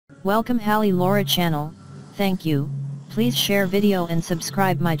Welcome Hallie Laura channel, thank you, please share video and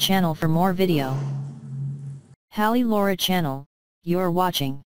subscribe my channel for more video. Hallie Laura channel, you're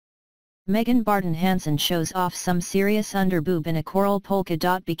watching. Megan Barton Hanson shows off some serious underboob in a coral polka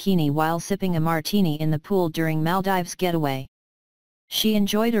dot bikini while sipping a martini in the pool during Maldives getaway. She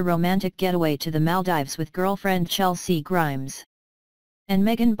enjoyed a romantic getaway to the Maldives with girlfriend Chelcee Grimes. And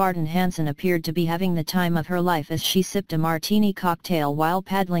Megan Barton Hanson appeared to be having the time of her life as she sipped a martini cocktail while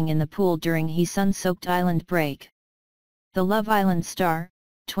paddling in the pool during her sun-soaked island break. The Love Island star,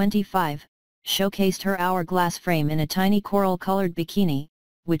 25, showcased her hourglass frame in a tiny coral-colored bikini,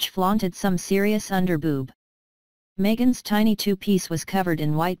 which flaunted some serious underboob. Megan's tiny two-piece was covered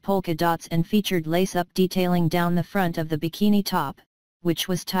in white polka dots and featured lace-up detailing down the front of the bikini top, which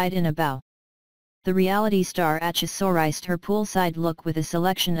was tied in a bow. The reality star accessorized her poolside look with a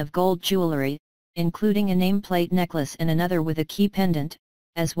selection of gold jewelry, including a nameplate necklace and another with a key pendant,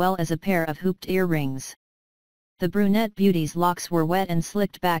 as well as a pair of hooped earrings. The brunette beauty's locks were wet and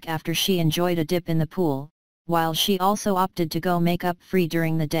slicked back after she enjoyed a dip in the pool, while she also opted to go makeup-free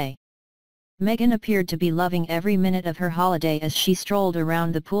during the day. Megan appeared to be loving every minute of her holiday as she strolled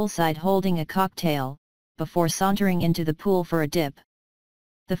around the poolside holding a cocktail, before sauntering into the pool for a dip.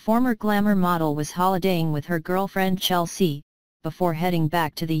 The former glamour model was holidaying with her girlfriend Chelcee, before heading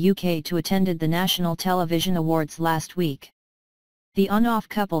back to the UK to attend the National Television Awards last week. The on-off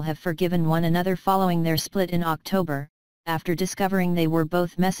couple have forgiven one another following their split in October, after discovering they were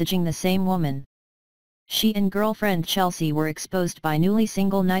both messaging the same woman. She and girlfriend Chelcee were exposed by newly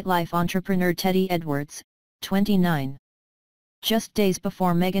single nightlife entrepreneur Teddy Edwards, 29. Just days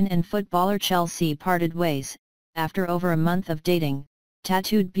before Megan and footballer Chelcee parted ways, after over a month of dating,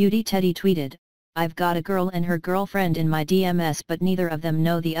 tattooed beauty Teddy tweeted, "I've got a girl and her girlfriend in my DMs but neither of them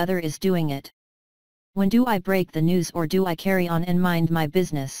know the other is doing it. When do I break the news or do I carry on and mind my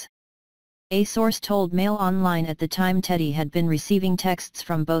business?" A source told Mail Online at the time Teddy had been receiving texts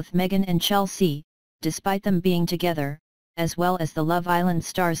from both Megan and Chelcee, despite them being together, as well as the Love Island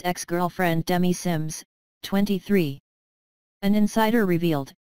star's ex-girlfriend Demi Sims, 23. An insider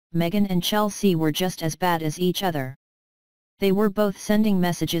revealed, Megan and Chelcee were just as bad as each other. They were both sending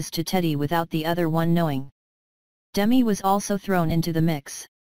messages to Teddy without the other one knowing. Demi was also thrown into the mix.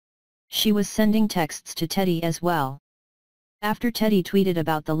 She was sending texts to Teddy as well. After Teddy tweeted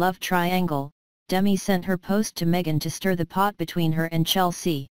about the love triangle, Demi sent her post to Megan to stir the pot between her and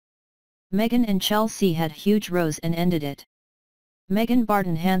Chelcee. Megan and Chelcee had huge rows and ended it. Megan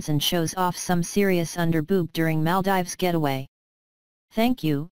Barton Hanson shows off some serious underboob during Maldives getaway. Thank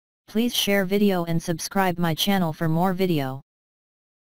you, please share video and subscribe my channel for more video.